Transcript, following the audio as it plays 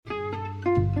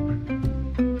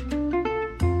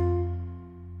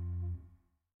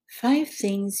5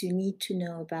 things you need to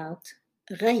know about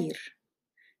غير.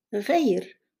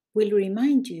 غير will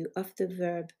remind you of the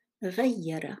verb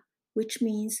غير, which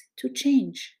means to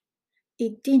change.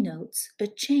 It denotes a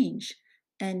change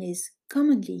and is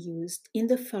commonly used in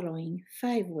the following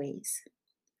 5 ways.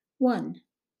 1.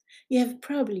 You have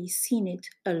probably seen it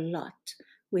a lot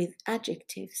with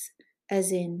adjectives,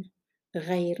 as in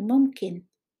غير ممكن,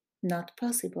 not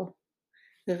possible,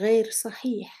 غير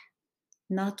صحيح,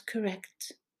 not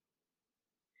correct.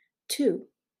 2.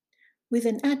 With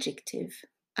an adjective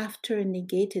after a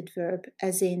negated verb,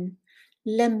 as in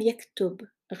لم يكتب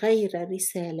غير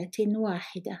رسالة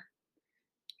واحدة.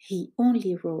 He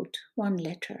only wrote 1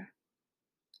 letter.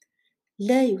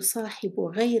 لا يصاحب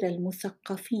غير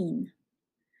المثقفين.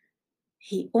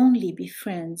 He only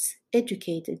befriends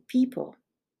educated people.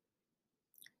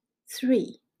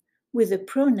 3. With a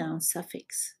pronoun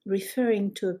suffix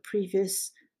referring to a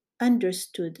previous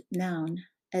understood noun,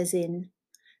 as in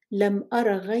لم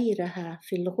أرى غيرها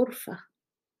في الغرفة.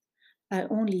 I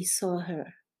only saw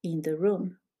her in the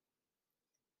room.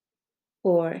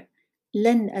 Or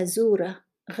لن أزور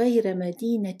غير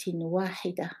مدينة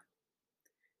واحدة,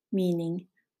 meaning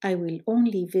I will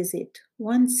only visit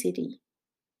 1 city.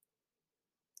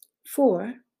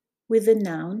 4. With a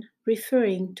noun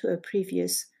referring to a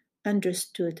previous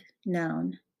understood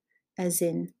noun, as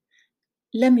in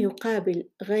لم يقابل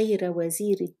غير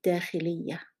وزير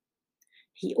الداخلية.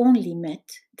 He only met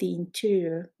the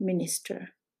interior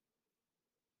minister.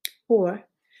 Or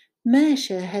ما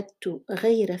شاهدت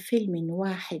غير فيلم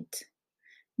واحد,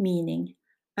 meaning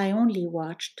I only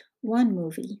watched 1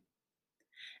 movie.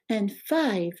 And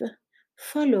 5,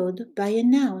 followed by a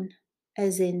noun,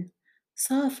 as in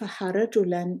صافح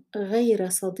رجلا غير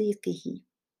صديقه.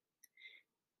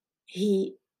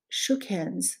 He shook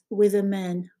hands with a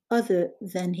man other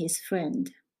than his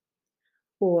friend.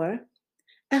 Or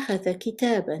أخذ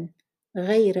كتابا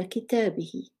غير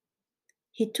كتابه.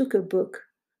 He took a book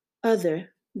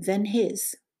other than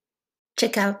his.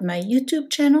 Check out my YouTube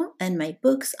channel and my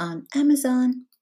books on Amazon.